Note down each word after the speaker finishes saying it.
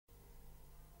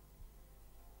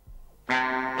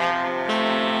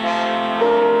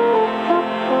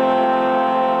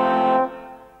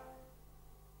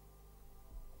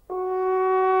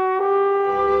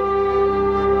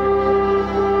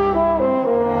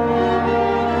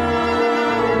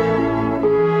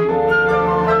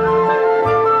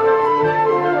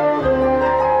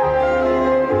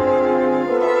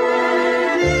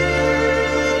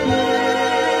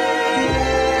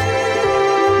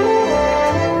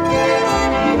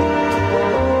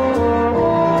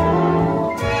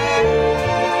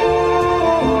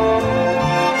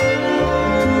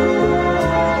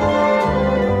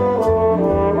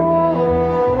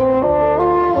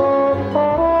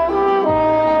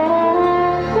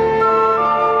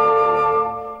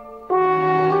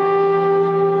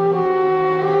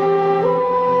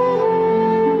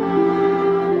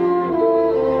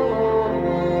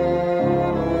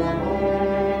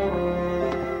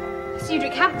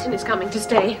Quentin is coming to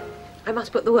stay. I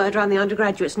must put the word round the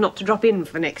undergraduates not to drop in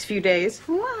for the next few days.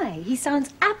 Why? He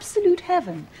sounds absolute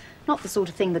heaven. Not the sort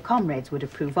of thing the comrades would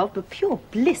approve of, but pure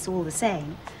bliss all the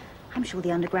same. I'm sure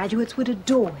the undergraduates would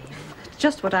adore him.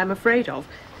 Just what I'm afraid of.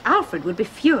 Alfred would be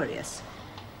furious.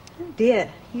 Oh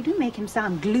dear, you do make him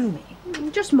sound gloomy.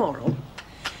 Just moral.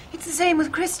 It's the same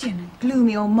with Christian,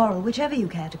 gloomy or moral, whichever you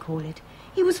care to call it.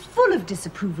 He was full of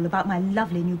disapproval about my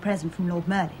lovely new present from Lord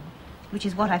Merlin, which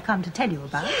is what I've come to tell you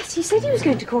about. Yes, he said he was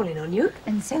going to call in on you.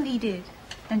 And so he did.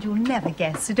 And you'll never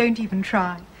guess, so don't even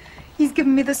try. He's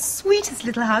given me the sweetest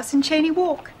little house in Cheyne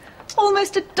Walk.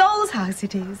 Almost a doll's house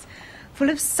it is. Full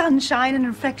of sunshine and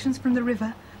reflections from the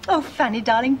river. Oh, Fanny,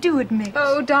 darling, do admit.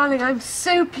 Oh, darling, I'm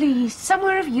so pleased.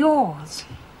 Somewhere of yours.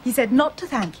 He said not to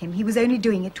thank him. He was only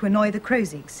doing it to annoy the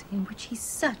Crozigs, in which he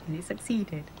certainly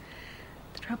succeeded.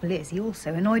 The trouble is, he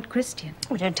also annoyed Christian.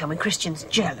 Oh, don't tell me Christian's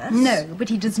jealous. No, but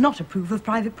he does not approve of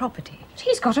private property. But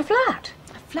he's got a flat.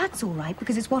 A flat's all right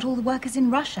because it's what all the workers in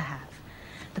Russia have.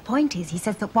 The point is, he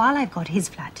says that while I've got his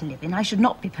flat to live in, I should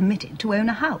not be permitted to own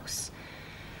a house.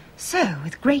 So,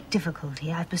 with great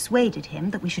difficulty, I've persuaded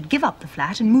him that we should give up the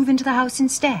flat and move into the house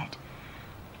instead.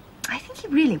 I think he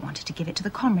really wanted to give it to the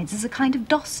comrades as a kind of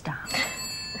doss-down.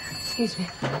 Excuse me.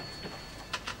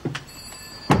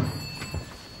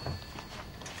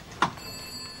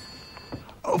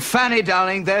 Oh, Fanny,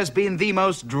 darling, there's been the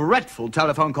most dreadful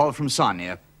telephone call from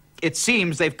Sonia. It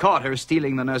seems they've caught her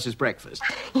stealing the nurse's breakfast.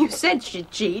 You said she'd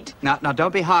cheat. Now,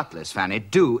 don't be heartless, Fanny.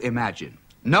 Do imagine.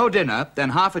 No dinner, then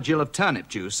half a gill of turnip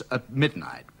juice at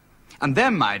midnight. And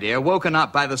then, my dear, woken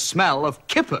up by the smell of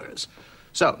kippers.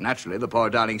 So, naturally, the poor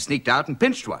darling sneaked out and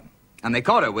pinched one. And they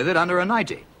caught her with it under a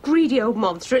nightie. Greedy old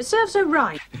monster. It serves her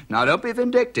right. Now, don't be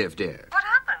vindictive, dear. What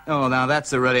happened? Oh, now,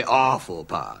 that's the really awful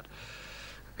part.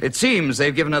 It seems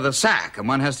they've given her the sack, and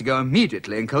one has to go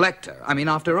immediately and collect her. I mean,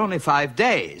 after only 5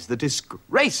 days, the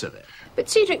disgrace of it. But,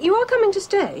 Cedric, you are coming to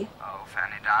stay? Oh,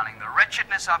 Fanny, darling, the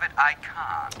wretchedness of it, I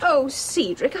can't. Oh,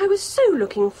 Cedric, I was so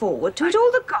looking forward to it,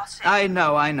 all the gossip. I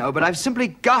know, but I've simply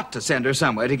got to send her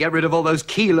somewhere to get rid of all those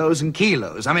kilos and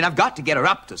kilos. I mean, I've got to get her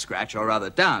up to scratch, or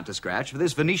rather down to scratch, for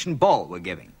this Venetian ball we're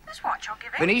giving. That's what you're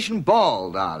giving? Venetian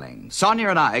ball, darling. Sonia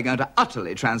and I are going to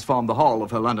utterly transform the hall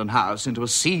of her London house into a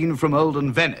scene from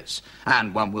olden Venice.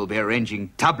 And one will be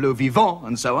arranging tableaux vivants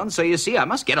and so on. So you see, I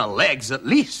must get her legs at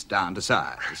least down to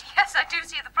size. Yes, I do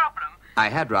see the problem. I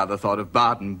had rather thought of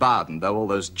Baden-Baden, though all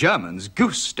those Germans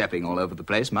goose-stepping all over the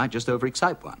place might just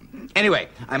overexcite one. Anyway,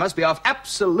 I must be off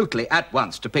absolutely at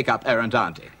once to pick up errant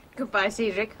auntie. Goodbye,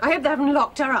 Cedric. I hope they haven't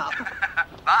locked her up.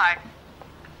 Bye.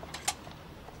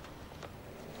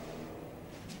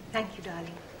 Thank you,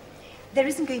 darling. There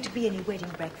isn't going to be any wedding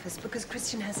breakfast because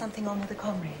Christian has something on with the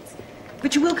comrades.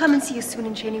 But you will come and see us soon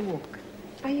in Cheyne Walk.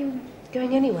 Are you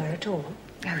going anywhere at all?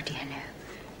 Oh, dear, no.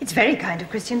 It's very kind of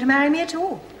Christian to marry me at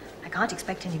all. I can't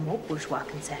expect any more bourgeois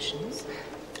concessions.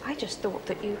 I just thought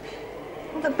that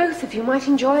that both of you might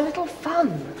enjoy a little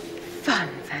fun. Fun,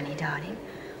 Fanny, darling.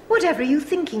 Whatever are you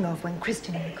thinking of when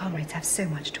Christian and the comrades have so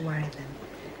much to worry them?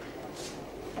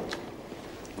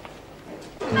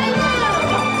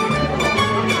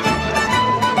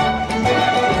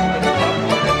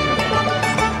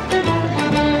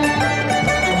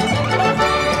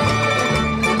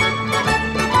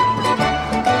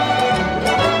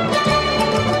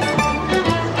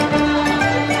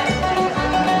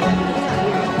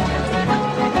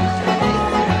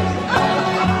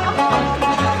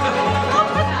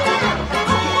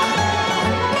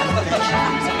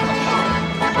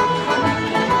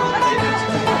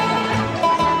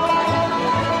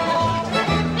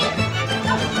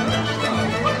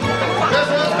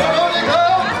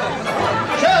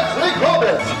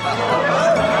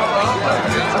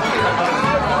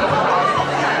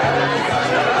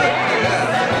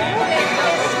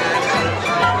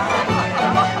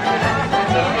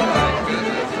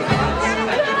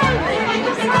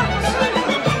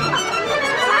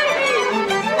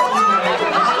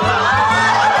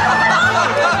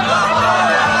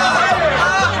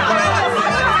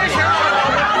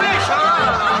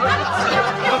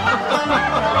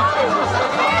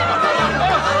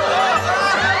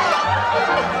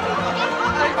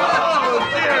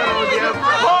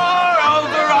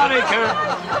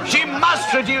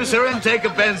 Reduce her intake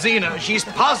of benzina. She's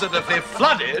positively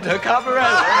flooded her carburetor.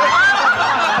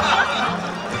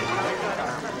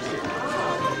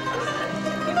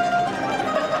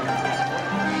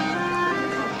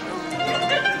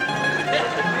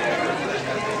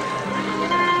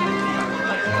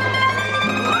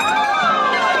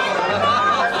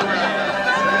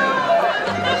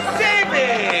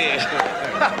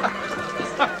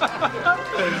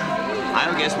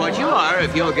 I'll guess what you are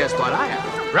if you'll guess what I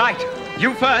am. Right.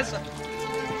 You first.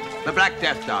 The Black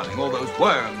Death, darling. All those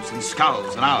worms and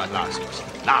skulls and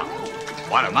hourglasses. Now,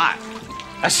 what am I?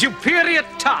 A superior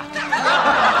tart.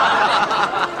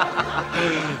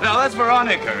 Now, that's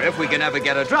Veronica, if we can ever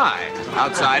get her dry.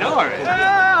 Outside or in.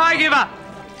 I give up.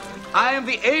 I am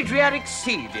the Adriatic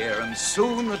Sea, dear, and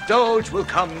soon the Doge will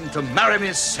come to marry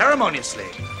me ceremoniously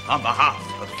on behalf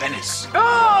of Venice.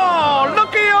 Oh,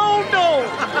 lucky old dog.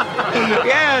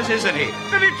 Yes, isn't he?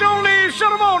 Then it's only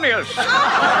ceremonious.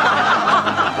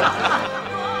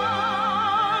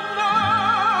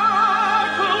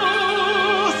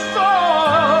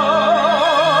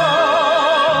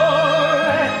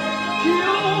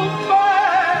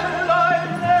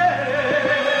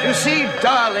 You see,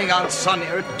 darling Aunt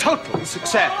Sonia, a total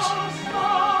success.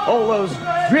 All those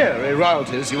dreary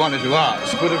royalties you wanted to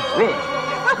ask would have ruined.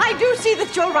 Well, I do see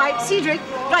that you're right, Cedric.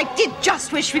 But I did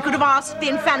just wish we could have asked the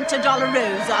Infanta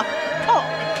Dolorosa. Poor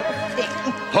little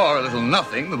thing. Poor little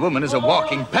nothing. The woman is a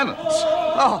walking penance.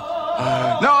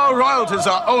 Oh, no, royalties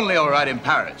are only all right in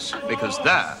Paris, because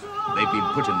there they've been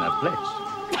put in their place.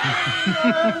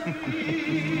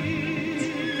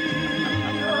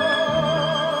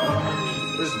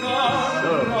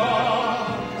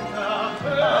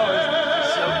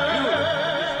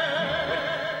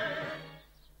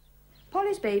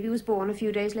 Polly's baby was born a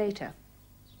few days later.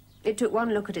 It took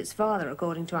one look at its father,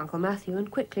 according to Uncle Matthew, and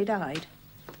quickly died.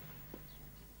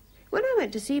 When I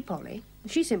went to see Polly,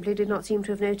 she simply did not seem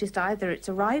to have noticed either its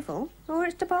arrival or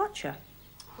its departure.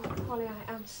 Oh, Polly,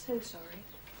 I am so sorry.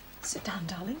 Sit down,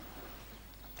 darling.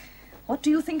 What do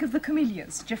you think of the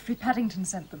camellias Geoffrey Paddington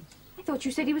sent them? I thought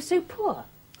you said he was so poor.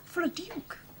 For a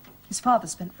duke. His father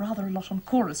spent rather a lot on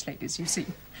chorus ladies, you see.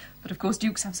 But of course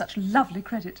dukes have such lovely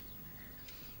credit.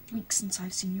 Weeks since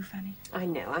I've seen you, Fanny. I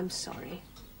know, I'm sorry.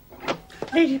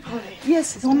 Lady Polly.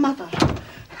 Yes, your mother.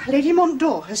 Lady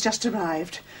Montdor has just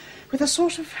arrived with a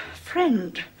sort of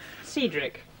friend.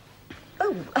 Cedric.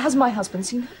 Oh, has my husband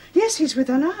seen her? Yes, he's with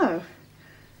her now.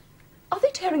 Are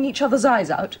they tearing each other's eyes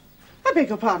out? I beg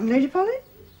your pardon, Lady Polly?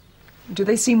 Do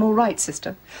they seem all right,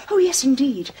 sister? Oh, yes,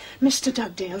 indeed. Mr.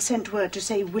 Dugdale sent word to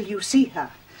say, will you see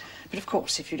her? But, of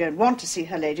course, if you don't want to see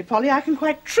her, Lady Polly, I can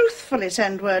quite truthfully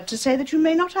send word to say that you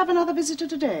may not have another visitor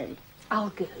today. I'll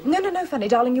go. No, Fanny,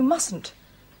 darling, you mustn't.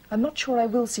 I'm not sure I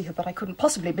will see her, but I couldn't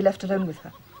possibly be left alone with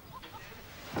her.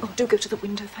 Oh, do go to the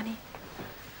window, Fanny.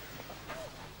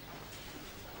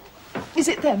 Is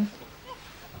it them?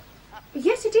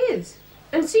 Yes, it is.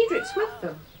 And Cedric's with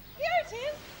them. Here it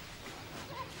is.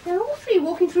 They're all three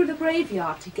walking through the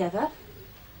graveyard together.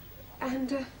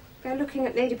 And they're looking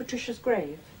at Lady Patricia's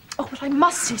grave. Oh, but I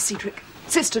must see Cedric.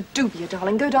 Sister, do be a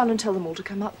darling. Go down and tell them all to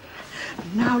come up.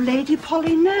 Now, Lady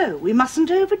Polly, no, we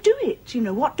mustn't overdo it. You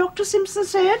know what Dr. Simpson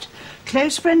said?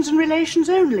 Close friends and relations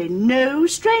only, no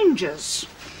strangers.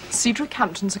 Cedric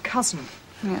Hampton's a cousin.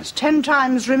 Yes, 10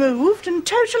 times removed and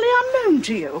totally unknown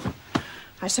to you.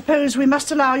 I suppose we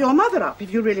must allow your mother up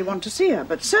if you really want to see her,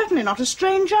 but certainly not a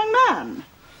strange young man.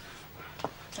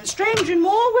 And strange in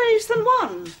more ways than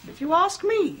one, if you ask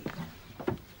me.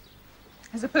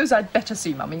 I suppose I'd better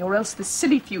see Mummy, or else this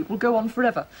silly feud will go on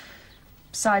forever.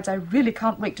 Besides, I really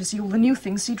can't wait to see all the new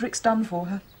things Cedric's done for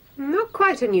her. Not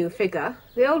quite a new figure.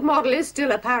 The old model is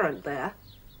still apparent there.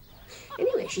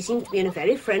 Anyway, she seems to be in a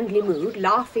very friendly mood,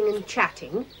 laughing and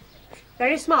chatting.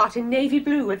 Very smart in navy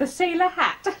blue with a sailor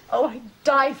hat. Oh, I'd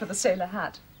die for the sailor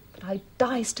hat. But I'd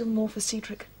die still more for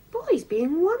Cedric. Boy's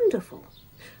being wonderful.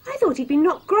 I thought he'd been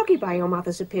knocked groggy by your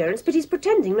mother's appearance, but he's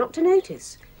pretending not to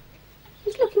notice.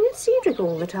 He's looking at Cedric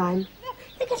all the time.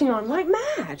 They're getting on like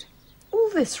mad. All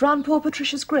this round poor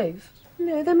Patricia's grave?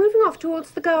 No, they're moving off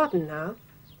towards the garden now.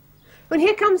 When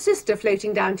here comes Sister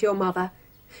floating down to your mother.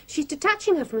 She's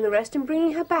detaching her from the rest and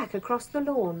bringing her back across the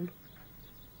lawn.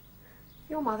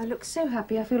 Your mother looks so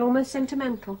happy I feel almost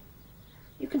sentimental.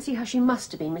 You can see how she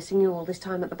must have been missing you all this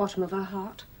time at the bottom of her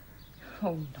heart.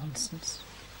 Oh, nonsense.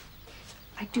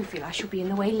 I do feel I shall be in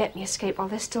the way. Let me escape while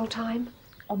there's still time.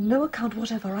 On no account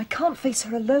whatever. I can't face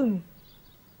her alone.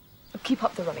 Oh, keep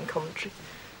up the running commentary.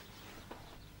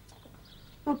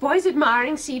 Well, boy's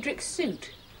admiring Cedric's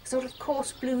suit. A sort of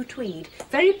coarse blue tweed.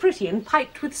 Very pretty and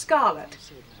piped with scarlet.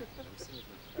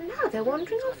 And now they're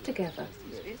wandering off together.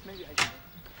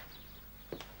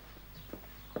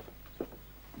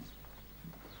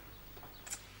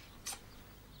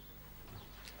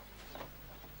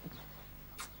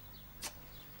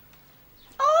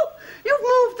 Oh, you've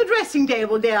moved the dressing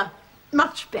table, dear.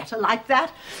 Much better like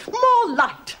that. More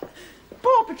light.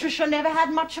 Poor Patricia never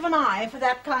had much of an eye for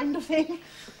that kind of thing.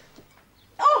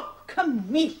 Oh,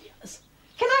 Can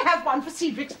I have one for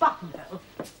Cedric's buttonhole?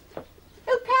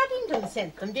 Oh, Paddington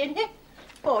sent them, didn't he?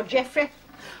 Poor Geoffrey.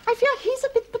 I fear he's a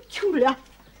bit peculiar.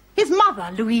 His mother,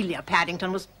 Louisa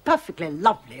Paddington, was perfectly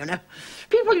lovely, you know.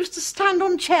 People used to stand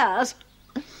on chairs.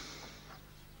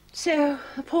 So,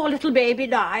 the poor little baby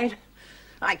died.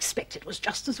 I expect it was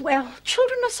just as well.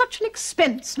 Children are such an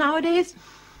expense nowadays.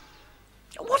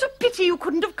 What a pity you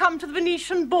couldn't have come to the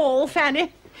Venetian ball,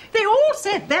 Fanny. They all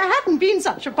said there hadn't been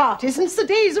such a party since the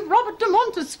days of Robert de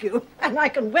Montesquieu, and I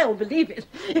can well believe it.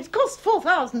 It cost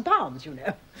 £4,000, you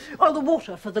know. Well, the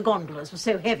water for the gondolas was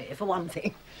so heavy, for one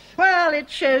thing. Well, it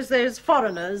shows those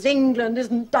foreigners England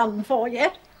isn't done for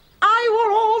yet. I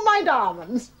wore all my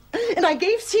diamonds, and I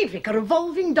gave Cedric a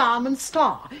revolving diamond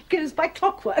star. It goes by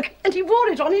clockwork, and he wore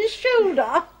it on his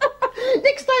shoulder.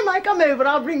 Next time I come over,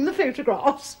 I'll bring the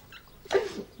photographs.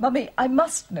 Mummy, I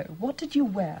must know, what did you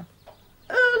wear?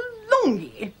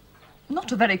 Longy.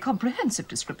 Not a very comprehensive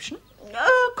description. A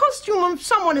costume of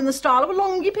someone in the style of a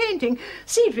Longy painting.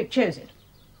 Cedric chose it.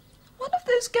 One of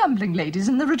those gambling ladies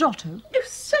in the ridotto? No,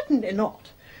 certainly not.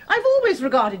 I've always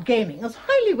regarded gaming as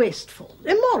highly wasteful,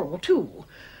 immoral too.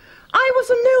 I was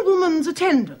a nobleman's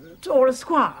attendant, or a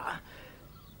squire.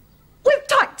 With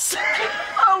tights!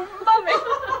 Oh, Mummy!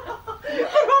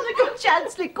 Veronica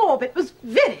Chadsley Corbett was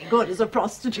very good as a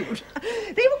prostitute.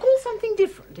 They were called something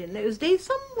different in those days,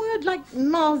 some word like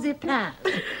marzipan.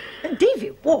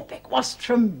 Davy Warbeck was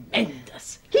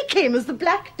tremendous. He came as the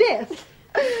Black Death.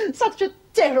 Such a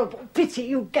terrible pity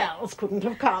you girls couldn't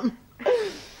have come.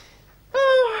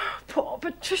 Oh, poor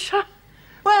Patricia.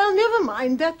 Well, never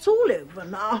mind, that's all over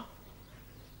now.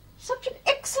 Such an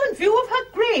excellent view of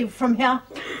her grave from here.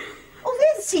 Oh,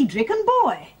 there's Cedric and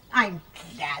Boy. I'm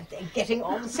glad they're getting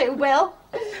on so well.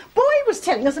 Boy was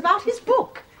telling us about his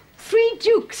book. 3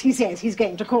 Dukes, he says he's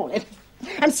going to call it.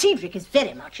 And Cedric is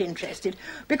very much interested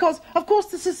because, of course,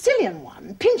 the Sicilian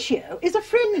one, Pincio, is a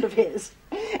friend of his.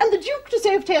 And the Duke de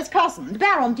Sauveterre's cousin,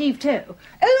 Baron d'Yvetot,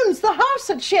 owns the house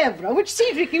at Chèvres, which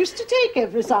Cedric used to take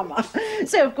every summer.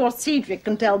 So, of course, Cedric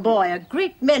can tell Boy a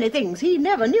great many things he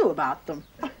never knew about them.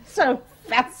 So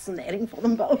fascinating for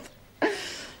them both.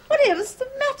 Whatever's the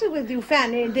matter with you,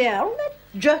 Fanny, dear? All that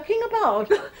jerking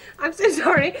about. I'm so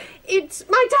sorry. It's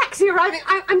my taxi arriving.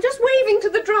 I'm just waving to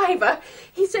the driver.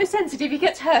 He's so sensitive he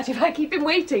gets hurt if I keep him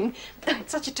waiting.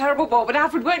 It's such a terrible bore, but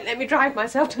Alfred won't let me drive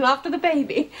myself till after the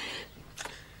baby.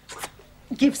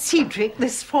 Give Cedric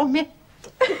this for me.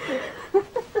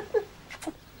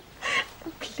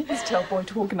 Please tell Boy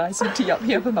to organise some tea up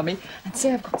here for Mummy and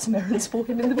say I've got some errands for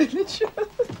him in the village.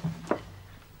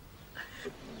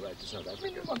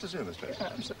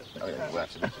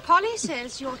 Polly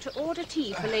says you're to order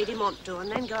tea for Lady Montdour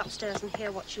and then go upstairs and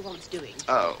hear what she wants doing.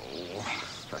 Oh.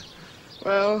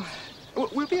 Well,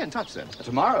 we'll be in touch then.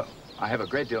 Tomorrow. I have a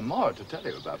great deal more to tell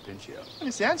you about Pincio. Well,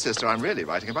 it's the ancestor I'm really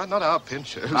writing about, not our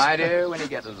Pincios. My dear, when you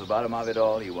get to the bottom of it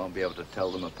all, you won't be able to tell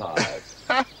them apart.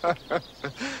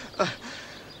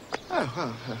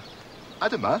 À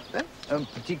demain, then. Un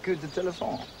petit coup de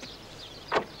téléphone.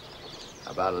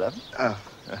 About 11?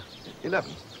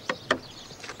 11.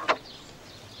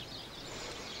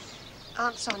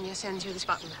 Aunt Sonia sends you this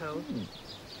buttonhole.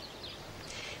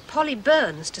 Polly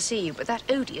burns to see you, but that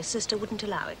odious sister wouldn't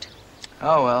allow it.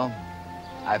 Oh, well,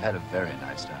 I've had a very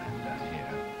nice time down here.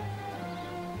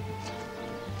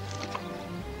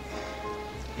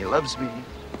 He loves me.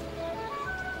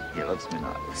 He loves me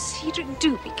not. Cedric,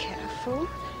 do be careful.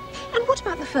 And what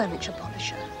about the furniture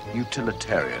polisher?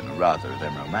 Utilitarian rather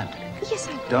than romantic. Yes,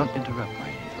 I... Don't interrupt my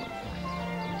angel.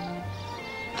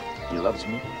 He loves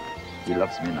me. He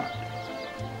loves me not.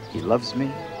 He loves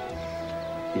me.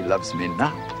 He loves me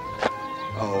not.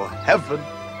 Oh, heaven,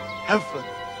 heaven,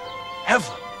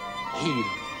 heaven. He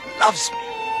loves me.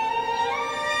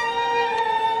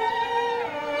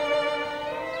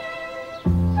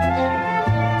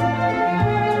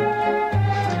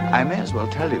 I may as well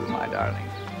tell you, my darling,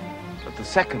 that the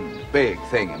second big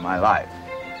thing in my life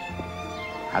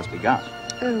has begun.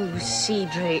 Oh,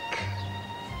 Cedric.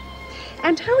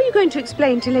 And how are you going to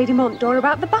explain to Lady Montdour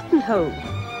about the buttonhole?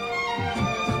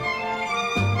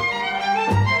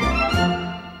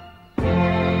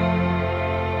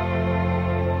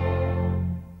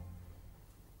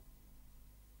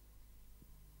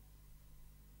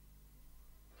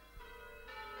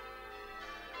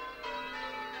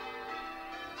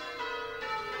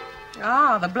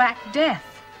 Ah, the Black Death.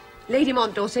 Lady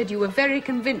Montdour said you were very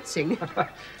convincing.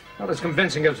 Not as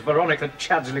convincing as Veronica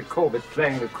Chadsley Corbett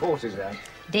playing the courtesan.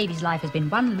 Davy's life has been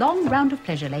one long round of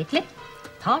pleasure lately.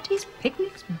 Parties,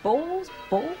 picnics, balls,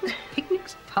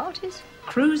 picnics, parties,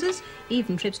 cruises,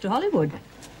 even trips to Hollywood.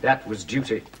 That was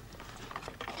duty.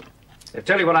 I'll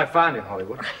tell you what I found in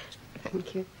Hollywood.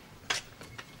 Thank you.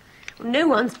 No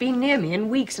one's been near me in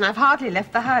weeks, and I've hardly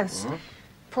left the house.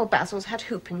 Poor Basil's had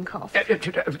whooping cough.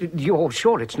 You're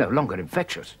sure it's no longer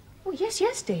infectious? Oh,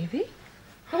 yes, Davy.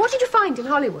 Now, what did you find in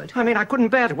Hollywood? I mean, I couldn't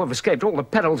bear to have escaped all the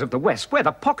perils of the West, where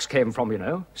the pox came from, you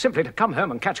know, simply to come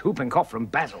home and catch whooping cough from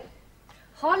Basil.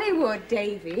 Hollywood,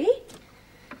 Davy.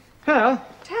 Well,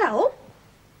 Tell.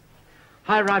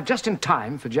 I arrived just in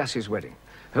time for Jessie's wedding.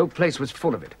 The whole place was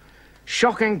full of it.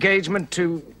 Shock engagement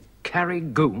to Carrie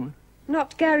Goon.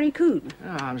 Not Gary Coon.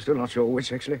 I'm still not sure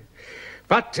which, actually.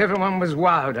 But everyone was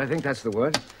wowed, I think that's the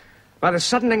word, by the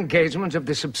sudden engagement of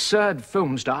this absurd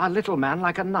film star, little man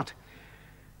like a nut,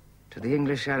 to the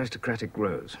English aristocratic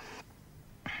rose.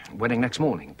 Wedding next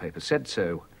morning, the paper said,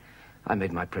 so I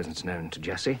made my presence known to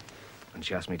Jessie, and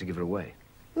she asked me to give her away.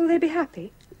 Will they be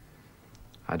happy?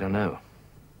 I don't know.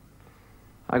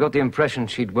 I got the impression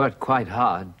she'd worked quite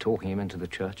hard talking him into the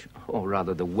church, or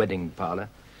rather the wedding parlour.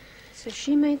 So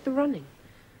she made the running.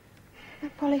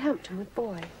 Like Polly Hampton with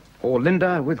Boy. Or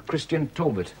Linda with Christian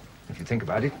Talbot, if you think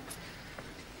about it.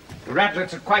 The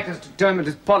Radletts are quite as determined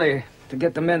as Polly to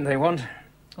get the men they want.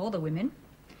 Or the women.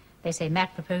 They say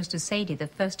Matt proposed to Sadie the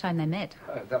first time they met.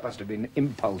 That must have been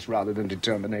impulse rather than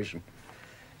determination.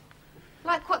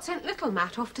 Like what sent little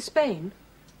Matt off to Spain.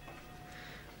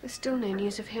 There's still no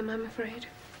news of him, I'm afraid.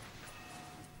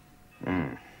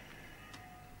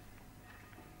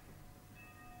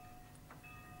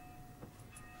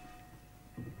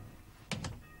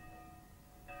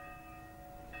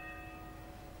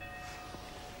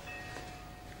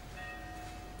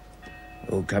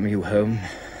 Oh, come you home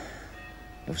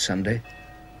of Sunday,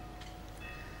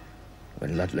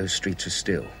 when Ludlow streets are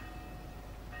still,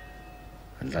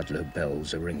 and Ludlow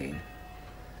bells are ringing,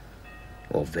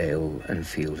 or vale and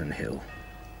field and hill.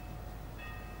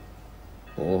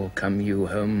 Or come you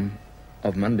home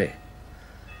of Monday,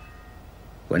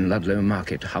 when Ludlow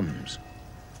market hums,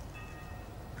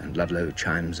 and Ludlow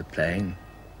chimes are playing,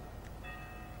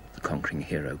 the conquering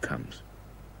hero comes.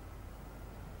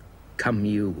 Come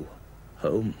you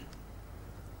home,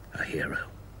 a hero,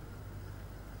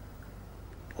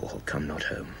 or come not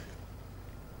home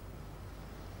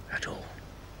at all.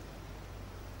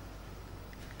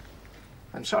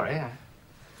 I'm sorry, I'm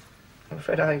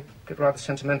afraid I get rather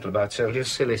sentimental about soldiers,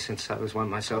 silly since I was one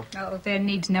myself. Oh, there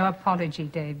needs no apology,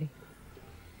 Davy.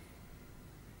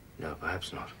 No,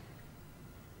 perhaps not.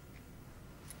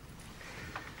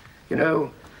 You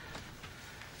know,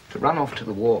 to run off to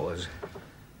the wars,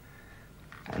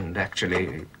 and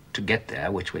actually to get there,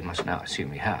 which we must now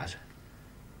assume he has,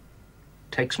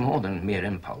 takes more than mere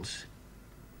impulse.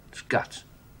 It's guts.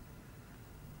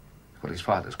 What his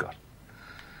father's got.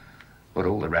 What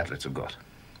all the Radletts have got.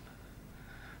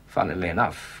 Funnily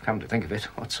enough, come to think of it,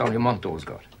 what Sonia Montauk's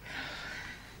got.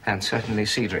 And certainly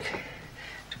Cedric,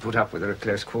 to put up with her at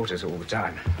close quarters all the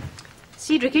time.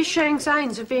 Cedric is showing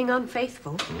signs of being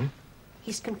unfaithful.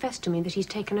 He's confessed to me that he's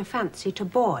taken a fancy to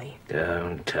Boy.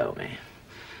 Don't tell me.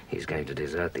 He's going to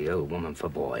desert the old woman for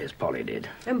Boy, as Polly did.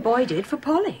 And Boy did for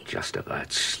Polly. Just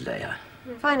about slayer.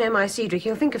 If I know my Cedric,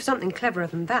 he'll think of something cleverer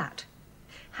than that.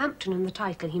 Hampton and the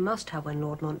title he must have when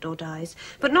Lord Montdor dies,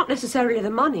 but not necessarily the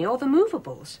money or the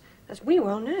movables, as we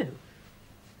well know.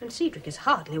 And Cedric is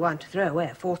hardly one to throw away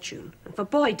a fortune, and for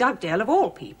Boy Dugdale of all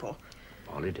people.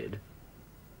 Polly did.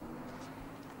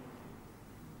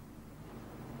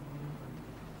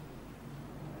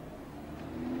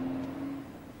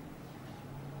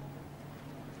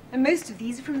 And most of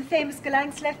these are from the famous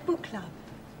Galanks Left Book Club.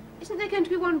 Isn't there going to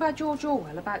be one by George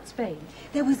Orwell about Spain?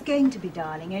 There was going to be,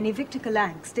 darling, only Victor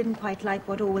Galanks didn't quite like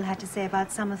what Orwell had to say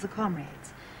about some of the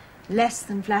comrades. Less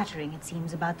than flattering, it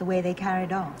seems, about the way they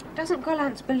carried on. Doesn't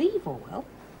Gollancz believe Orwell?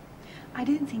 I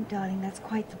don't think, darling, that's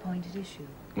quite the point at issue.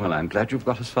 Well, I'm glad you've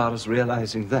got as far as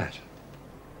realizing that.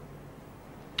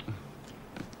 You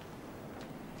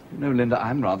know, Linda,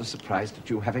 I'm rather surprised at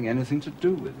you having anything to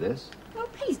do with this. Oh,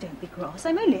 please don't be cross.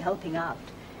 I'm only helping out.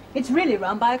 It's really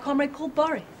run by a comrade called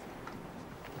Boris.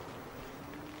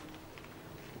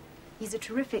 He's a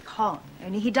terrific Hon,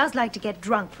 only he does like to get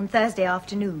drunk from Thursday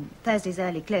afternoon, Thursday's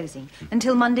early closing,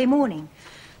 until Monday morning.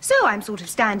 So I'm sort of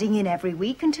standing in every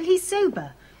week until he's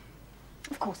sober.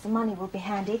 Of course, the money will be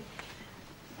handy.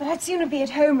 But I'd sooner be at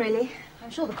home, really.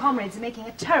 I'm sure the comrades are making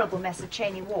a terrible mess of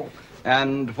Cheney Walk.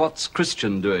 And what's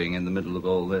Christian doing in the middle of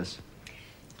all this?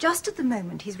 Just at the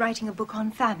moment, he's writing a book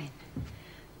on famine.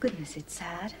 Goodness, it's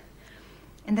sad.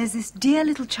 And there's this dear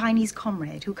little Chinese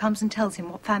comrade who comes and tells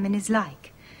him what famine is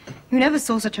like. You never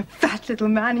saw such a fat little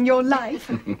man in your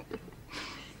life.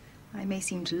 I may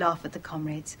seem to laugh at the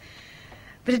comrades,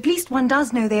 but at least one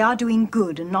does know they are doing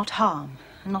good and not harm,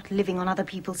 and not living on other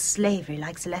people's slavery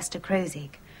like Celesta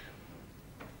Crozig.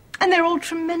 And they're all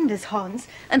tremendous haunts,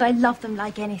 and I love them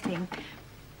like anything.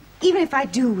 Even if I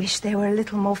do wish they were a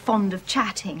little more fond of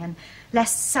chatting and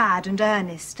less sad and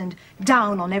earnest and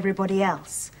down on everybody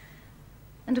else.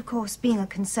 And of course, being a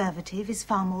conservative is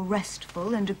far more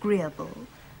restful and agreeable.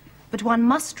 But one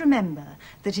must remember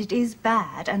that it is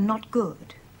bad and not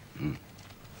good.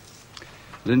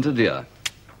 Linda, dear,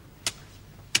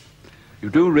 you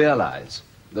do realize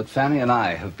that Fanny and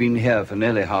I have been here for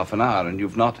nearly half an hour and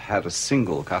you've not had a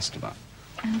single customer.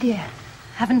 Oh, dear.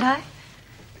 Haven't I?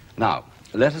 Now,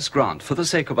 let us grant, for the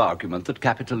sake of argument, that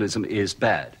capitalism is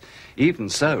bad. Even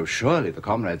so, surely the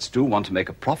comrades do want to make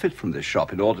a profit from this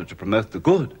shop in order to promote the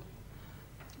good.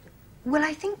 Well,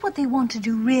 I think what they want to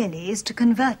do really is to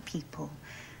convert people.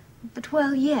 But,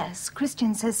 well, yes,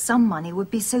 Christian says some money would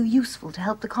be so useful to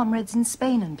help the comrades in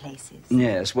Spain and places.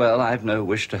 Yes, well, I've no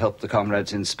wish to help the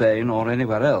comrades in Spain or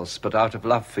anywhere else, but out of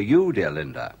love for you, dear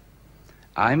Linda,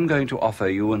 I'm going to offer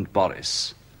you and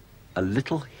Boris a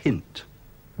little hint.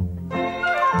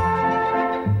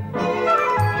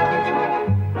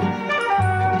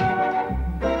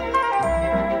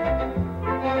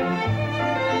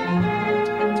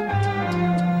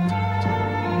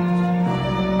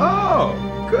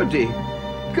 Goody,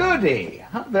 goody.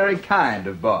 How very kind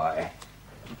of boy.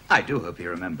 I do hope he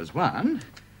remembers one.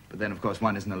 But then, of course,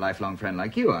 one isn't a lifelong friend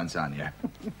like you, Aunt Sonia.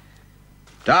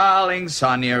 Darling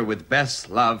Sonia, with best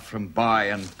love from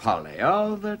Boy and Polly.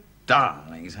 Oh, the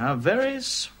darlings. How very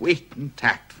sweet and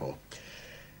tactful.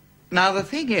 Now, the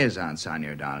thing is, Aunt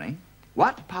Sonia, darling,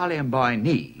 what Polly and Boy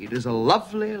need is a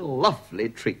lovely, lovely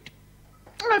treat.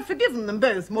 Well, I've forgiven them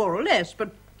both, more or less,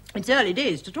 but it's early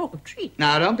days to talk of treat.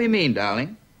 Now, don't be mean,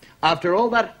 darling. After all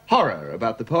that horror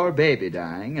about the poor baby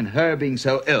dying and her being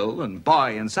so ill and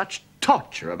Boy in such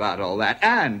torture about all that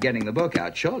and getting the book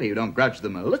out, surely you don't grudge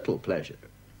them a little pleasure.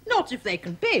 Not if they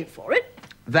can pay for it.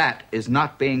 That is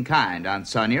not being kind, Aunt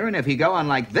Sonia, and if you go on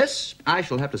like this, I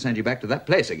shall have to send you back to that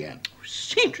place again. Oh,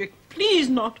 Cedric, please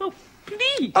not. Oh,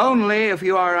 please. Only if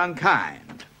you are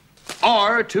unkind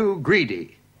or too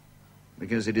greedy,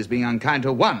 because it is being unkind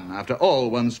to one after all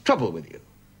one's trouble with you.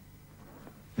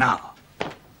 Now,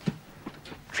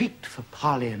 treat for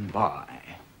Polly and Boy.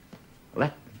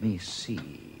 Let me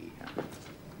see.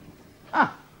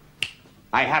 Ah,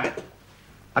 I have it.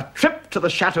 A trip to the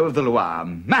Chateau of the Loire,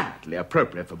 madly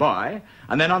appropriate for Boy,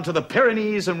 and then on to the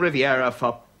Pyrenees and Riviera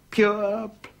for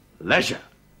pure pleasure.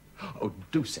 Oh,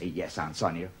 do say yes, Aunt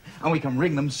Sonia, and we can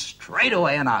ring them straight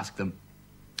away and ask them.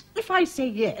 If I say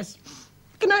yes,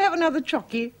 can I have another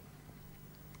chocky?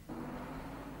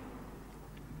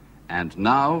 And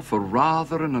now for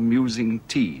rather an amusing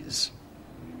tease.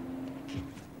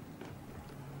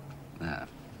 There.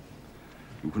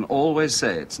 You can always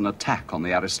say it's an attack on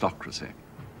the aristocracy.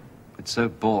 It's so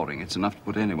boring, it's enough to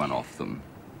put anyone off them.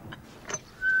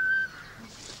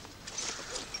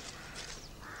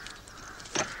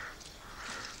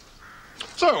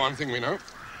 So, one thing we know.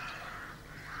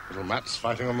 Little Matt's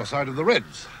fighting on the side of the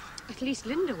Reds. At least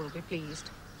Linda will be pleased.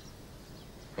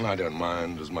 And I don't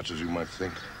mind as much as you might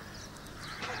think.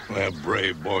 They're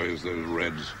brave boys, those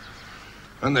Reds.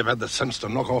 And they've had the sense to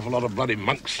knock off a lot of bloody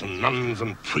monks and nuns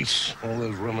and priests, all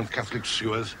those Roman Catholic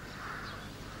sewers.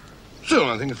 Still,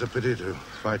 I think it's a pity to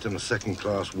fight in a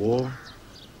second-class war,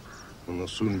 when there'll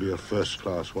soon be a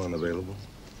first-class one available.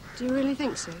 Do you really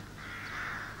think so?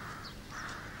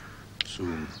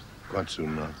 Soon. Quite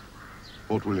soon now.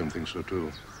 Fort William thinks so,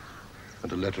 too.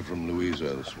 And a letter from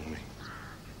Louisa this morning.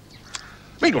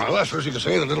 Meanwhile, I suppose you could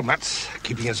say that little Matt's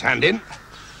keeping his hand in.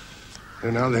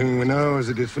 And now the thing we know is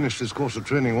that he's finished his course of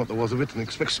training, what there was of it, and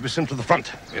expects to be sent to the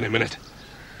front any minute.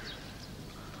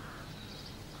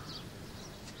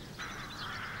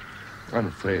 I'm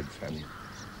afraid, Fanny.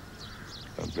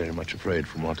 I'm very much afraid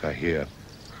from what I hear.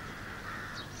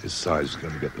 His size is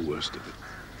going to get the worst of it.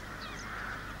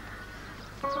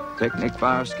 Picnic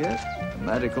basket, a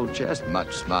medical chest,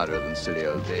 much smarter than silly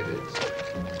old David's.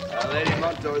 Lady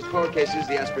Montour's 4 cases,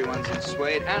 the Asprey ones in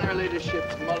suede, and her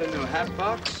ladyship's Molyneux hat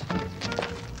box.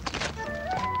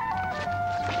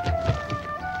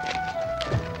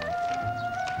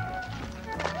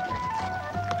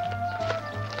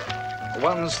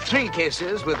 One's 3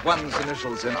 cases with one's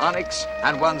initials in onyx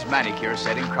and one's manicure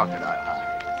set in crocodile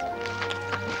hide.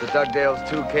 Mr. Dugdale's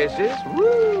 2 cases.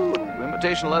 Woo!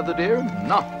 Imitation leather, dear.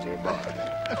 Naughty boy.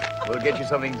 We'll get you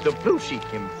something de plus chic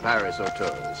in Paris or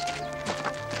Tours.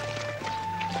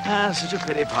 Ah, such a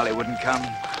pity Polly wouldn't come.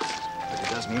 But it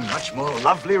does mean much more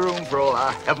lovely room for all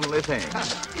our heavenly things.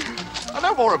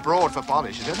 No more abroad for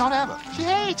Polly, she said. Not ever. She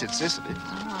hated Sicily.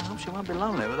 Oh, I hope she won't be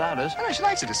lonely without us. Oh, no, she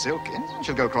likes it as Silkin.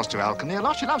 She'll go across to Alcany a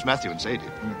lot. She loves Matthew and Sadie.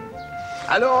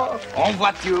 Alors, en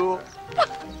voiture.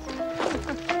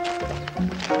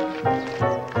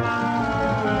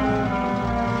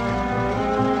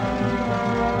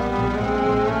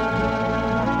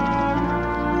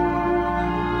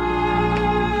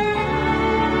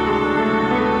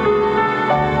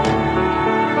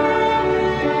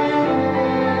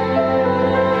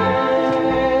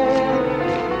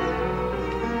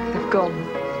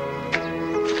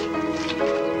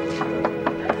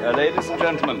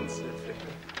 gentlemen,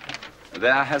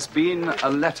 there has been a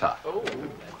letter.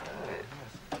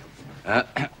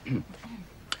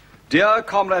 Dear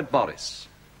Comrade Boris,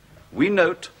 we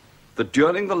note that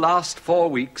during the last 4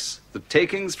 weeks, the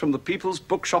takings from the People's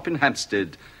Bookshop in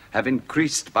Hampstead have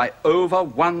increased by over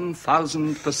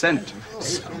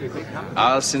 1,000%.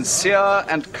 Our sincere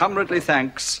and comradely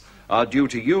thanks are due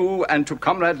to you and to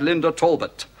Comrade Linda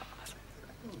Talbot.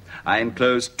 I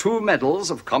enclose 2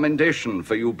 medals of commendation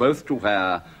for you both to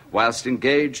wear whilst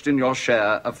engaged in your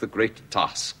share of the great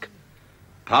task.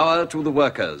 Power to the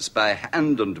workers by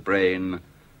hand and brain,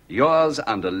 yours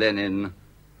under Lenin,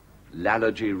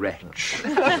 Lalaji Wretch.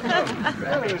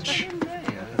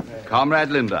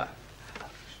 Comrade Linda,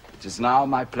 it is now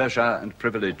my pleasure and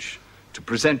privilege to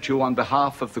present you on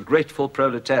behalf of the grateful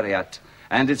proletariat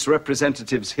and its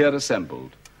representatives here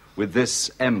assembled with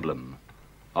this emblem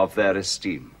of their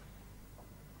esteem.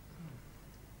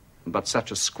 But such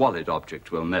a squalid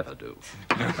object will never do.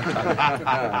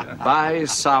 By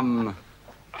some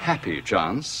happy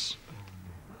chance...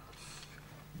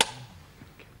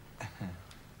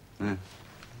 Of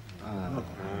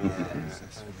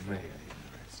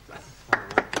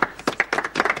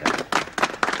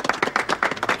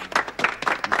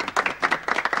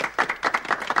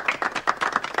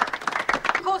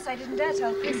course I didn't dare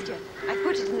tell Christian. I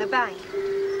put it in the bank.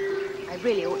 I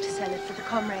really ought to sell it for the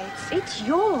comrades. It's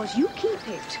yours. You keep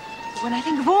it. When I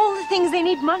think of all the things they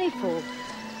need money for,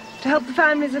 to help the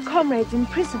families of comrades in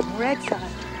prison or exile,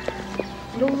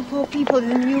 and all the poor people in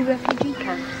the new refugee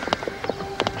camps.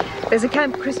 There's a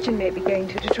camp Christian may be going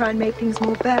to try and make things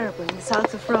more bearable in the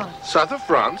south of France. South of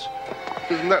France?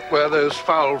 Isn't that where those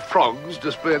foul frogs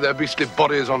display their beastly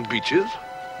bodies on beaches?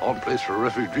 Odd place for a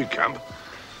refugee camp.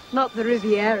 Not the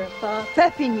Riviera, far.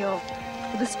 Perpignan.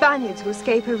 For the Spaniards who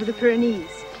escape over the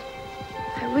Pyrenees.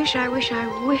 I wish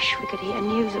we could hear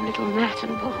news of little Nat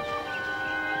and Bob.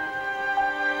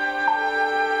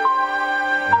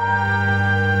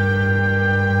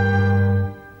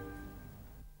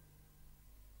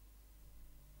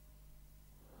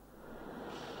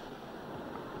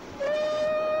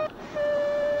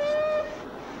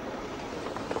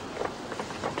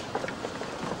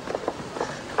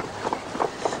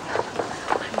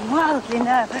 I'm wildly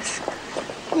nervous.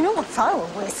 You know what Farrell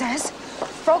always says?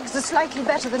 Frogs are slightly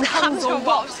better than hounds or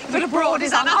what, but abroad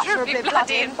is unutterably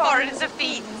bloody and foreign as a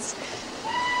fiends.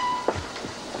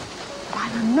 But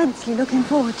I'm immensely looking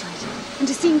forward to it, and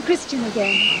to seeing Christian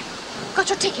again. Got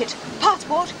your ticket,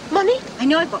 passport, money? I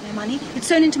know I've got no money. It's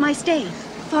sewn into my stave.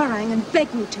 Far rang and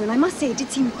begged me to, and I must say it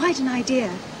did seem quite an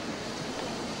idea.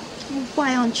 Oh,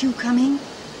 why aren't you coming?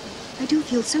 I do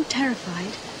feel so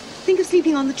terrified. Think of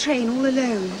sleeping on the train all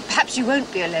alone. Perhaps you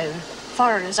won't be alone.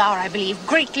 Foreigners are, I believe,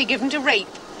 greatly given to rape.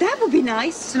 That would be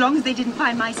nice, so long as they didn't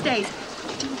find my stays.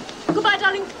 Goodbye,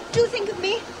 darling. Do think of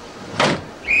me.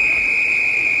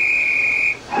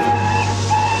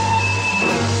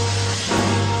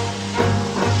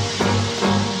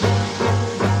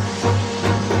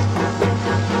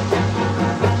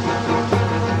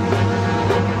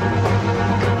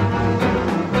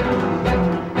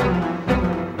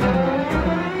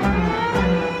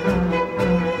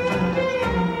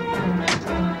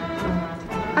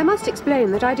 I must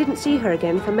explain that I didn't see her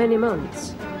again for many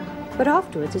months. But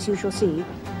afterwards, as you shall see,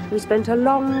 we spent a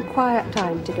long, quiet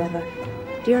time together,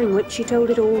 during which she told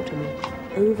it all to me,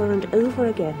 over and over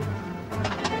again.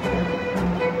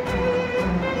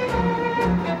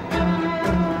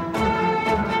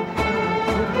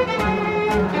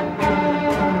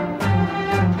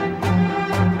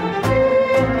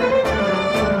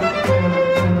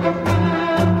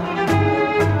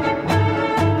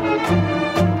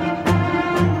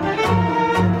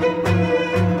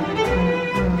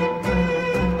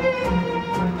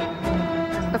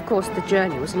 Of course, the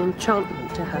journey was an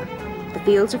enchantment to her. The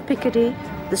fields of Picardy,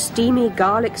 the steamy,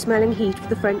 garlic-smelling heat of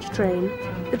the French train,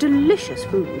 the delicious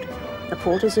food, the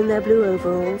porters in their blue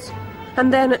overalls,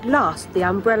 and then at last the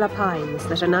umbrella pines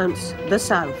that announce the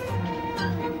South.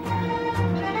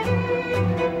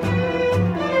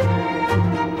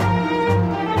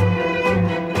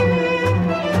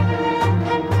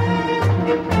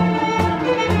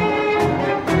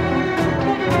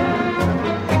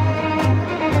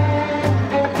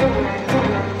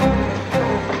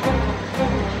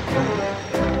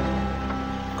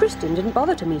 Christian didn't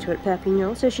bother to meet her at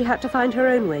Perpignan, so she had to find her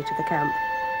own way to the camp.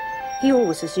 He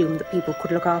always assumed that people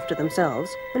could look after themselves,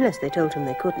 unless they told him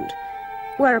they couldn't.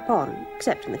 Whereupon,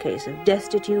 except in the case of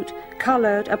destitute,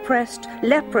 coloured, oppressed,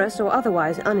 leprous, or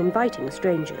otherwise uninviting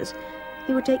strangers,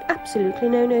 he would take absolutely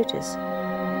no notice.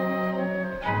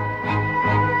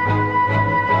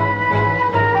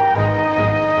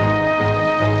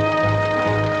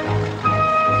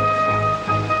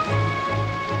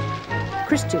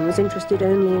 Christian was interested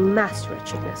only in mass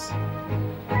wretchedness.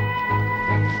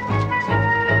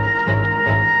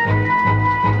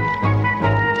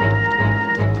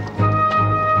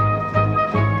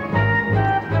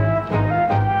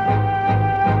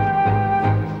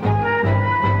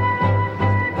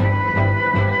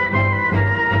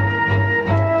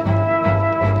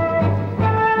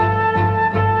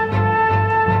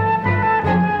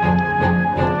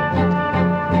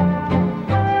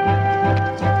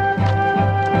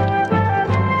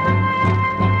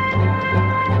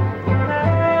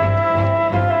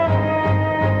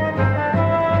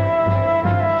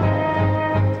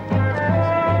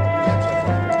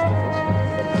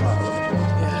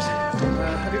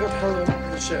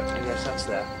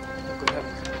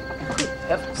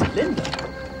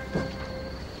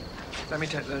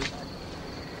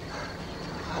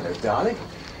 Hello, darling.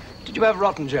 Did you have a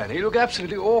rotten journey? You look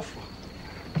absolutely awful.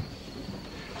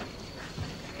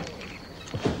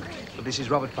 Well, this is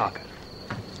Robert Parker.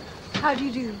 How do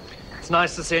you do? It's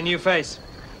nice to see a new face.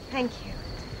 Thank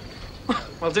you.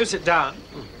 Well, do sit down.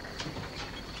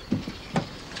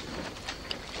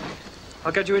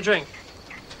 I'll get you a drink.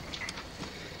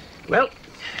 Well,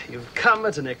 you've come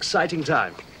at an exciting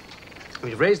time.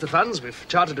 We've raised the funds, we've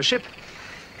chartered a ship.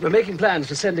 We're making plans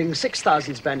for sending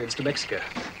 6,000 Spaniards to Mexico.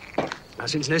 Now,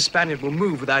 since no Spaniard will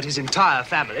move without his entire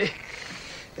family,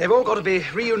 they've all got to be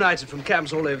reunited from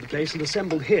camps all over the place and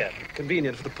assembled here,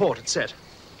 convenient for the port at set.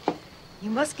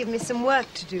 You must give me some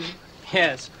work to do.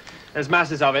 Yes, there's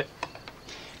masses of it.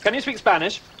 Can you speak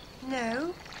Spanish?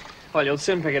 No, Well, you'll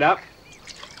soon pick it up.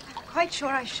 I'm quite sure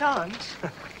I shan't.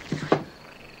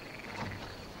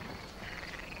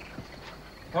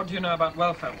 What do you know about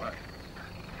welfare work?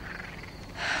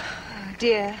 Oh,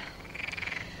 dear.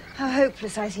 How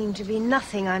hopeless I seem to be.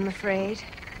 Nothing, I'm afraid.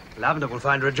 Lavender will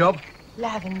find her a job.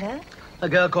 Lavender? A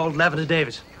girl called Lavender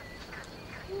Davis.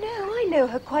 No, I know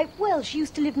her quite well. She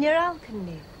used to live near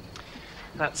Alconley.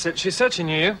 That's it. She said she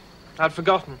knew you. I'd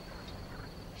forgotten.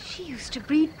 She used to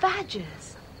breed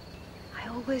badgers. I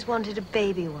always wanted a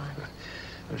baby one.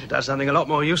 Well, she does something a lot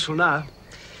more useful now.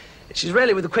 She's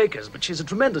really with the Quakers, but she's a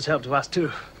tremendous help to us,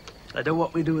 too. I don't know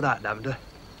what we do without Lavender.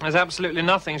 There's absolutely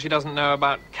nothing she doesn't know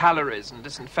about calories and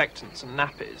disinfectants and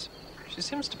nappies. She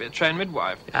seems to be a trained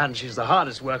midwife. And she's the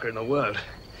hardest worker in the world.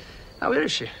 Now, where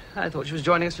is she? I thought she was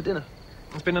joining us for dinner.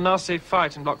 There's been a nasty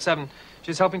fight in Block 7.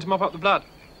 She's helping to mop up the blood.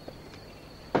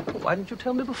 Why didn't you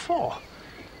tell me before?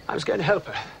 I was going to help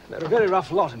her. They're a very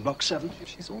rough lot in Block 7.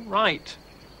 She's all right.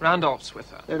 Randolph's with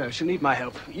her. No, she'll need my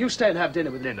help. You stay and have dinner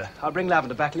with Linda. I'll bring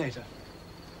Lavender back later.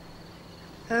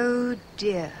 Oh,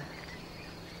 dear.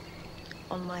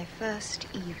 On my first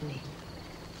evening.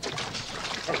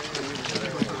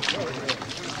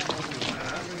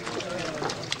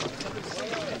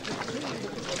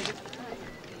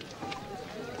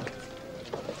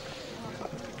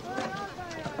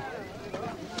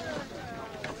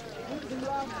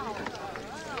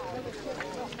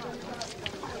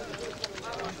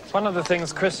 One of the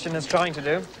things Christian is trying to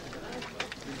do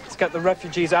is get the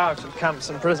refugees out of camps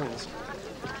and prisons.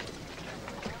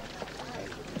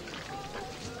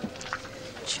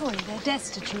 Surely they're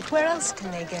destitute. Where else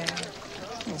can they go?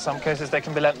 In some cases, they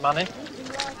can be lent money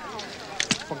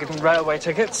or given railway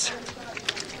tickets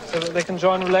so that they can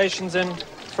join relations in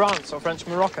France or French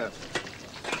Morocco.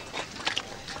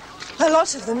 A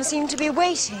lot of them seem to be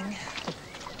waiting.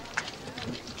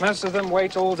 Most of them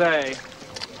wait all day,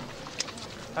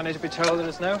 only to be told there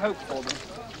is no hope for them.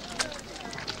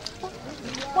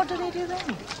 What do they do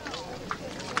then?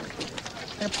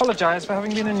 They apologise for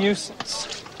having been a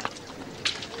nuisance.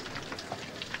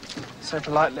 So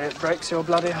politely it breaks your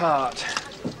bloody heart.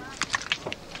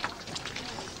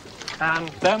 And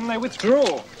then they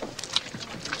withdraw.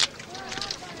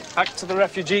 Back to the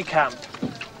refugee camp.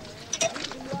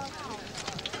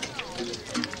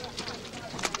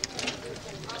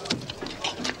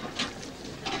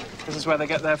 This is where they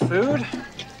get their food.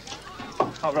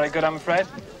 Not very good, I'm afraid.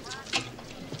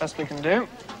 Best we can do.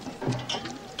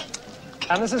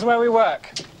 And this is where we work.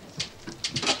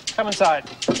 Come inside.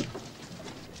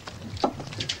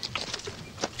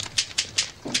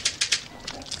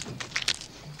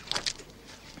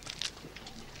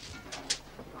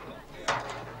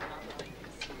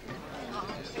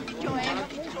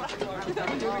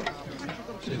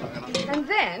 And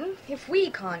then, if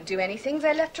we can't do anything,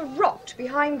 they're left to rot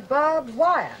behind barbed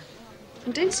wire.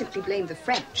 And don't simply blame the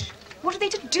French. What are they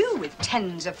to do with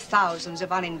tens of thousands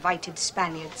of uninvited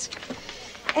Spaniards?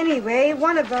 Anyway,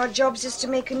 one of our jobs is to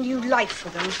make a new life for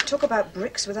them. Talk about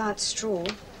bricks without straw.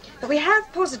 But we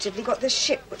have positively got this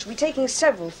ship, which will be taking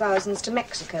several thousands to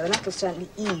Mexico, and that'll certainly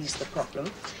ease the problem.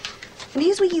 And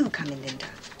here's where you come in, Linda.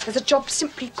 There's a job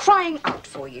simply crying out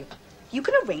for you. You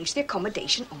can arrange the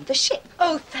accommodation on the ship.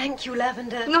 Oh, thank you,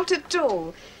 Lavender. Not at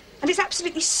all. And it's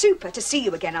absolutely super to see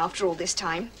you again after all this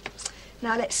time.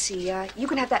 Now, let's see. You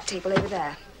can have that table over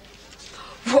there.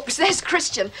 Whoops, there's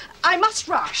Christian. I must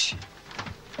rush.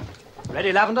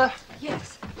 Ready, Lavender?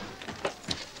 Yes.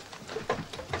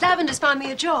 Lavender's found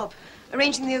me a job,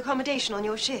 arranging the accommodation on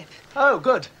your ship. Oh,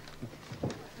 good.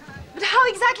 But how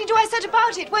exactly do I set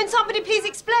about it? Won't somebody please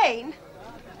explain?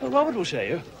 Well, Robert will show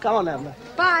you. Come on, Lavender.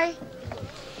 Bye.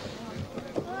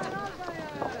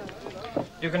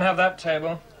 You can have that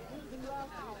table.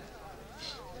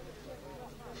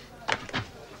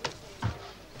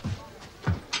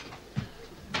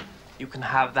 You can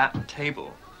have that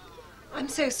table. I'm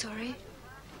so sorry.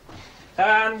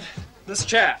 And this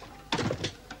chair.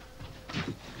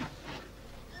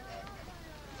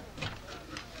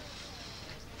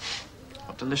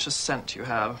 What delicious scent you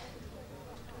have.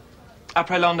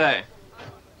 Après Landais.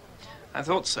 I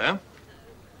thought so.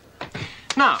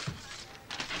 Now,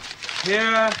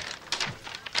 here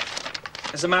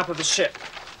is a map of the ship.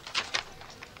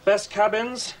 Best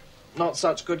cabins, not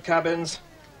such good cabins,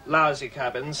 lousy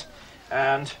cabins,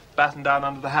 and battened down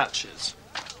under the hatches.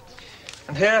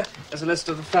 And here is a list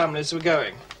of the families who are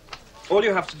going. All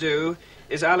you have to do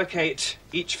is allocate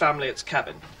each family its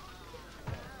cabin.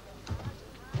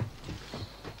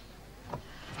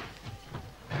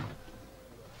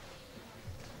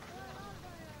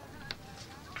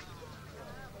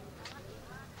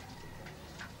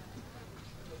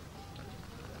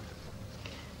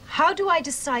 How do I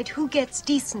decide who gets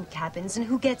decent cabins and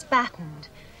who gets battened?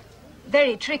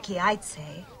 Very tricky, I'd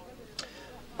say.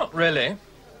 Not really.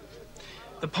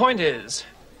 The point is,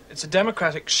 it's a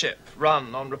democratic ship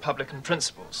run on Republican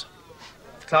principles.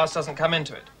 If class doesn't come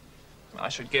into it, I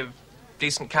should give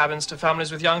decent cabins to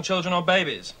families with young children or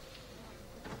babies.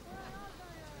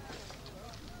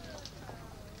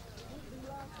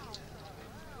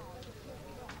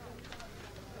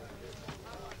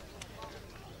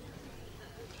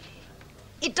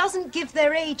 It doesn't give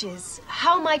their ages.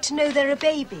 How am I to know there are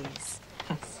babies?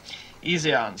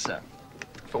 Easy answer.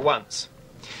 For once.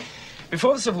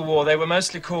 Before the Civil War, they were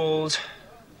mostly called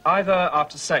either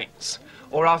after saints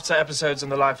or after episodes in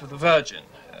the life of the Virgin,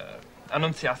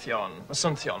 Annunciación,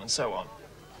 Asunción, and so on.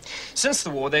 Since the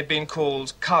war, they've been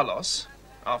called Carlos,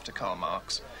 after Karl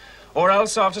Marx, or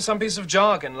else after some piece of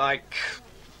jargon like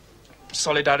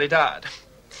Solidaridad.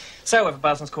 So if a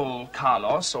person's called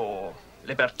Carlos or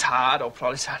Libertad or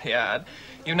Proletariat,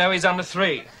 you know he's under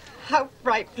 3. How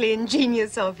frightfully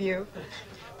ingenious of you.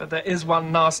 But there is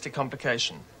one nasty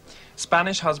complication.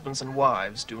 Spanish husbands and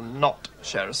wives do not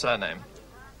share a surname.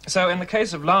 So in the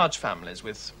case of large families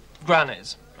with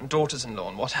grannies and daughters-in-law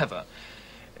and whatever,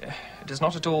 it is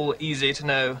not at all easy to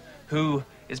know who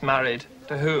is married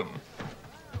to whom.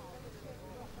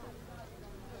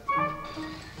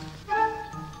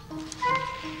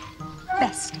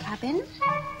 Best cabin.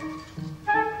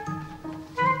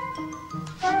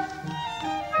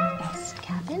 Best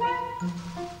cabin.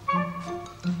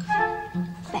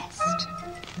 Best.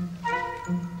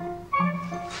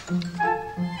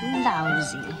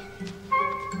 Lousy.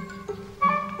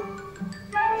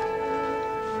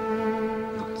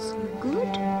 Not so good.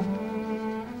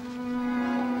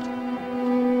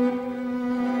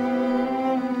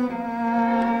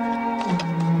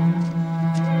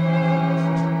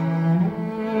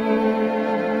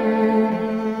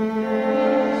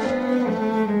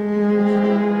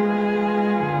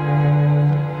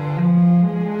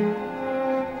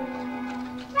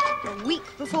 A week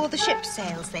before the ship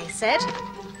sails, they said.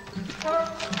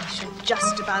 I should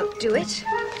just about do it.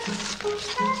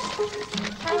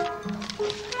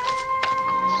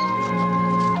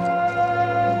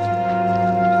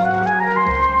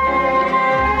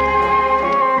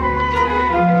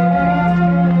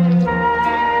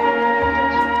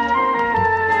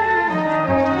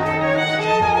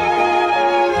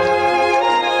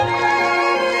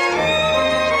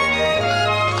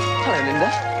 Hello, Linda.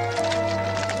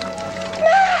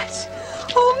 Matt!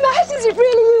 Oh, Matt, is it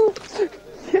really you?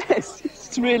 Yes,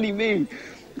 it's really me.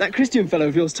 That Christian fellow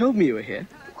of yours told me you were here.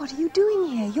 What are you doing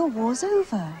here? Your war's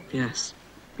over. Yes,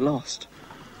 lost.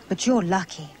 But you're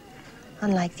lucky.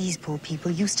 Unlike these poor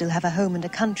people, you still have a home and a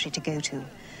country to go to.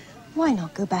 Why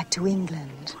not go back to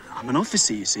England? I'm an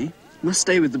officer, you see. Must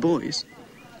stay with the boys.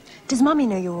 Does Mummy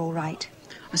know you're all right?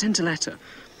 I sent a letter.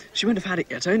 She won't have had it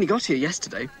yet. I only got here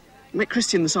yesterday. Met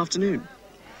Christian this afternoon.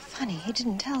 Funny, he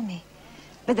didn't tell me.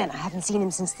 But then I haven't seen him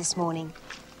since this morning.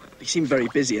 He seemed very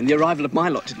busy, and the arrival of my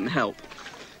lot didn't help.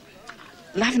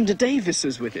 Lavender Davis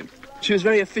was with him. She was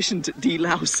very efficient at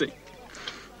delousing.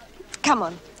 Come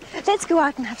on, let's go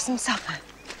out and have some supper.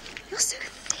 You're so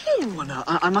thin. Well, no,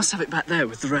 I must have it back there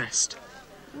with the rest.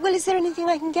 Well, is there anything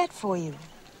I can get for you?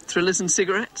 Thrillers and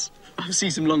cigarettes? I see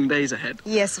some long days ahead.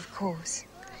 Yes, of course.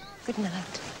 Good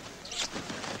night.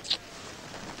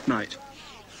 Night.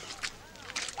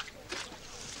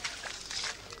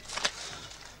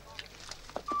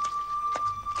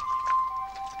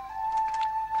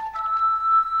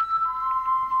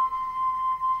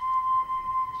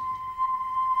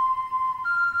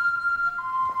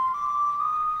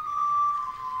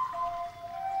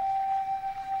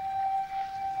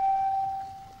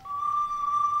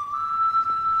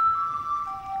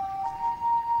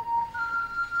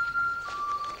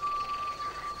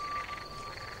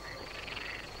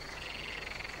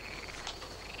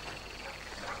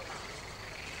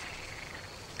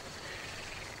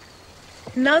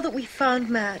 Now that we've found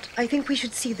Matt, I think we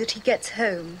should see that he gets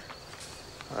home.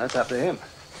 Well, that's up to him.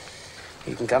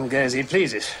 He can come go as he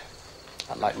pleases.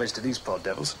 Unlike most of these poor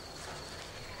devils.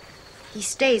 He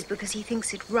stays because he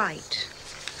thinks it right.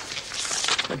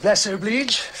 Bless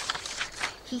oblige.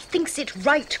 He thinks it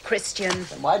right, Christian.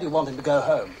 Then why do you want him to go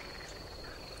home?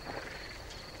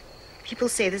 People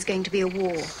say there's going to be a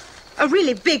war. A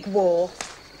really big war.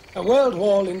 A world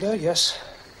war, Linda, yes.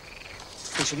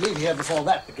 We should leave here before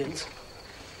that begins.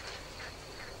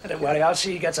 But don't worry, I'll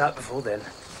see he gets out before then.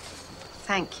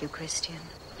 Thank you, Christian.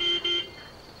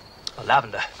 Oh,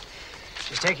 Lavender.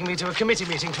 She's taking me to a committee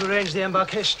meeting to arrange the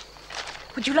embarkation.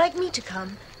 Would you like me to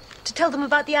come? To tell them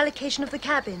about the allocation of the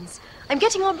cabins? I'm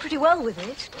getting on pretty well with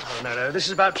it. Oh, no. This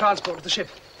is about transport to the ship.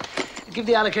 Give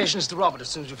the allocations to Robert as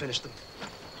soon as you finish them.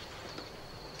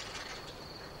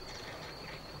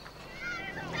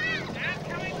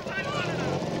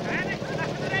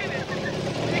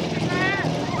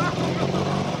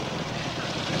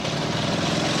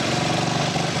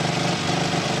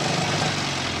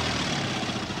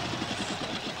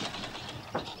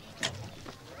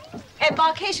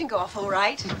 Embarkation go off all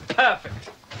right? Perfect.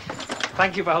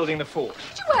 Thank you for holding the fort.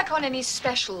 Did you work on any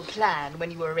special plan when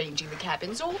you were arranging the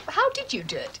cabins, or how did you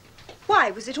do it?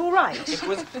 Why, was it all right? It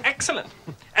was excellent.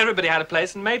 Everybody had a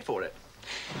place and made for it.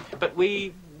 But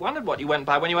we wondered what you went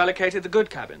by when you allocated the good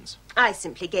cabins. I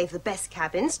simply gave the best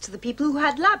cabins to the people who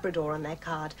had Labrador on their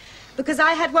card, because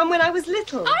I had one when I was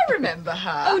little. I remember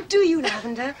her. Oh, do you,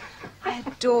 Lavender? I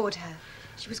adored her.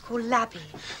 She was called Labby.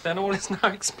 Then all is now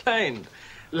explained.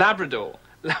 Labrador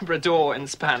in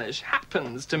Spanish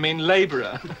happens to mean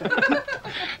labourer.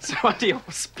 So under your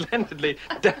splendidly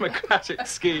democratic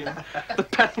scheme, the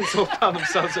peasants all found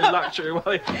themselves in luxury while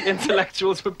the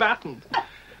intellectuals were battened.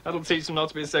 That'll teach them not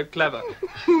to be so clever.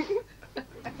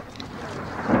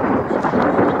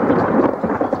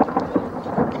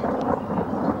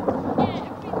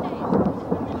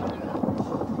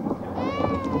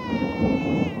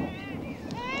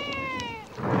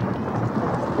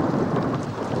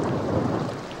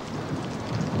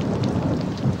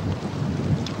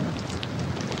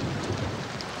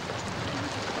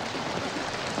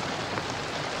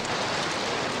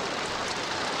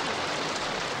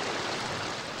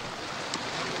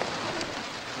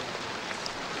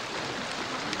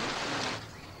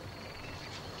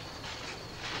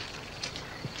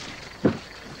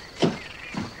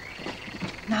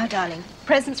 Now, darling,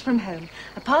 presents from home.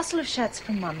 A parcel of shirts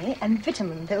from Mummy and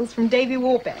vitamin pills from Davy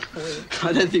Warbeck for you.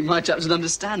 I don't think my chaps would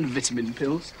understand vitamin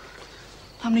pills.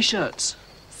 How many shirts?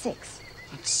 6.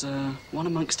 That's one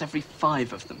amongst every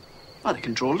 5 of them. Well, they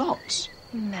can draw lots.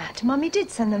 Matt, Mummy did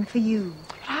send them for you.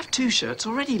 But I have 2 shirts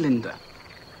already, Linda.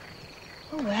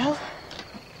 Oh, well.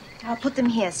 I'll put them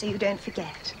here so you don't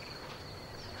forget.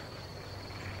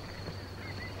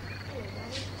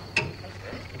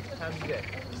 How'd you go?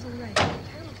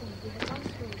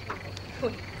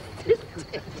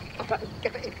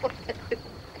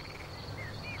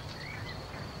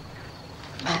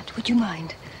 Matt, would you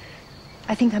mind?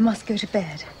 I think I must go to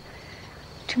bed.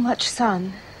 Too much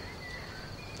sun.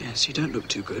 Yes, you don't look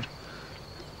too good.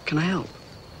 Can I help?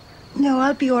 No,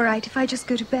 I'll be all right if I just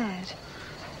go to bed.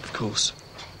 Of course.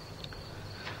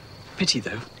 Pity,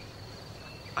 though.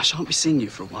 I shan't be seeing you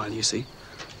for a while, you see.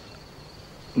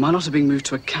 My lot are being moved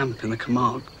to a camp in the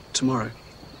Camargue tomorrow.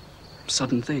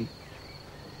 Sudden thing.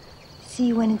 See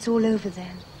you when it's all over,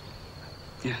 then.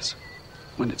 Yes,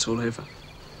 when it's all over.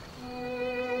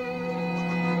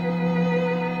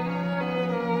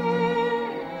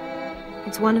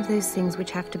 It's one of those things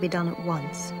which have to be done at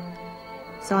once.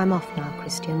 So I'm off now,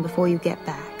 Christian, before you get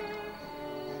back.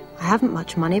 I haven't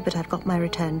much money, but I've got my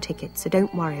return ticket, so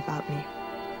don't worry about me.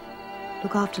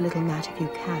 Look after little Matt if you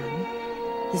can.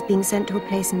 He's being sent to a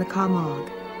place in the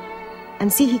Camargue.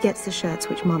 And see he gets the shirts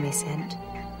which Mummy sent.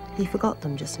 He forgot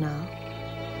them just now.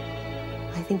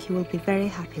 I think you will be very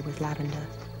happy with Lavender.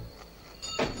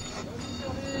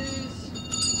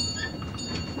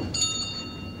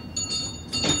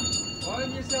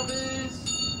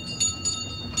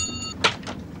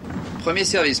 Premier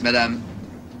service, madame.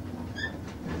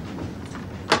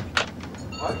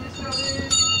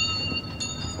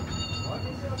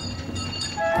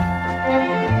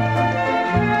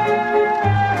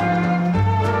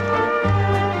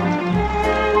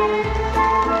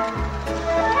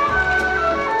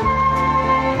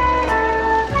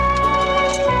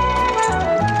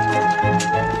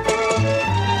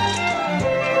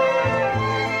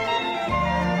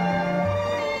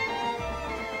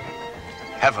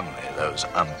 Heavenly, those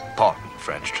unimportant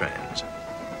French trains.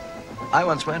 I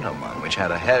once went on one which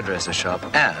had a hairdresser shop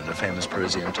and a famous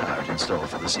Parisian tart in store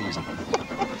for the season.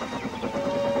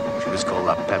 She was called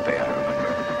La Pepe, I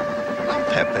remember. La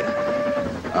Pepe?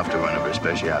 After one of her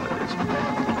specialities.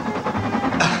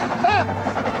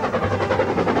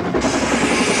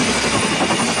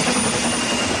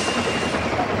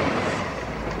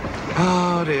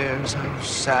 Oh dear, so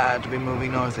sad to be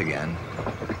moving north again.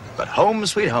 But home,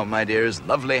 sweet home, my dears,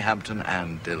 lovely Hampton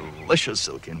and delicious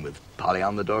Silken with Polly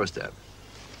on the doorstep.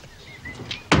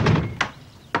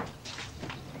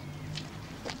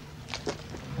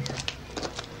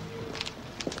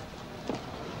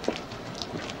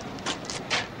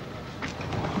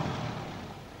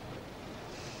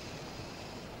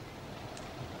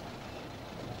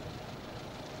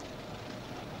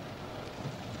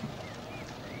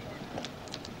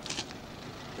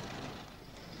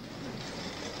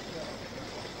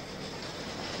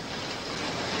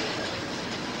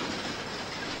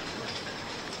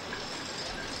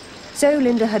 So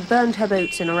Linda had burned her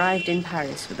boats and arrived in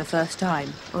Paris for the first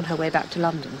time, on her way back to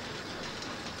London.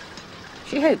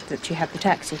 She hoped that she had the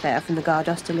taxi fare from the Gare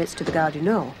d'Austerlitz to the Gare du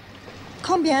Nord.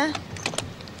 Combien?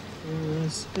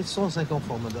 150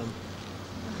 francs, madame.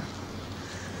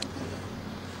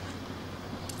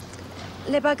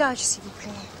 Les bagages, s'il vous plaît.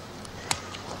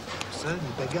 Ça,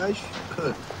 les bagages?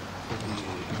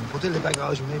 Vous portez les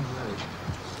bagages même.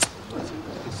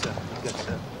 C'est ça, regarde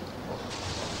ça.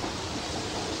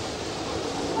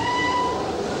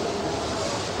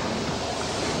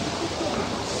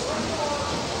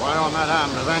 Voyons, madame,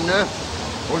 le 29.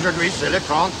 Aujourd'hui, c'est le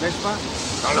 30, n'est-ce pas?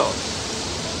 Alors,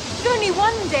 But only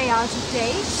one day out of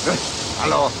date.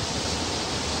 alors,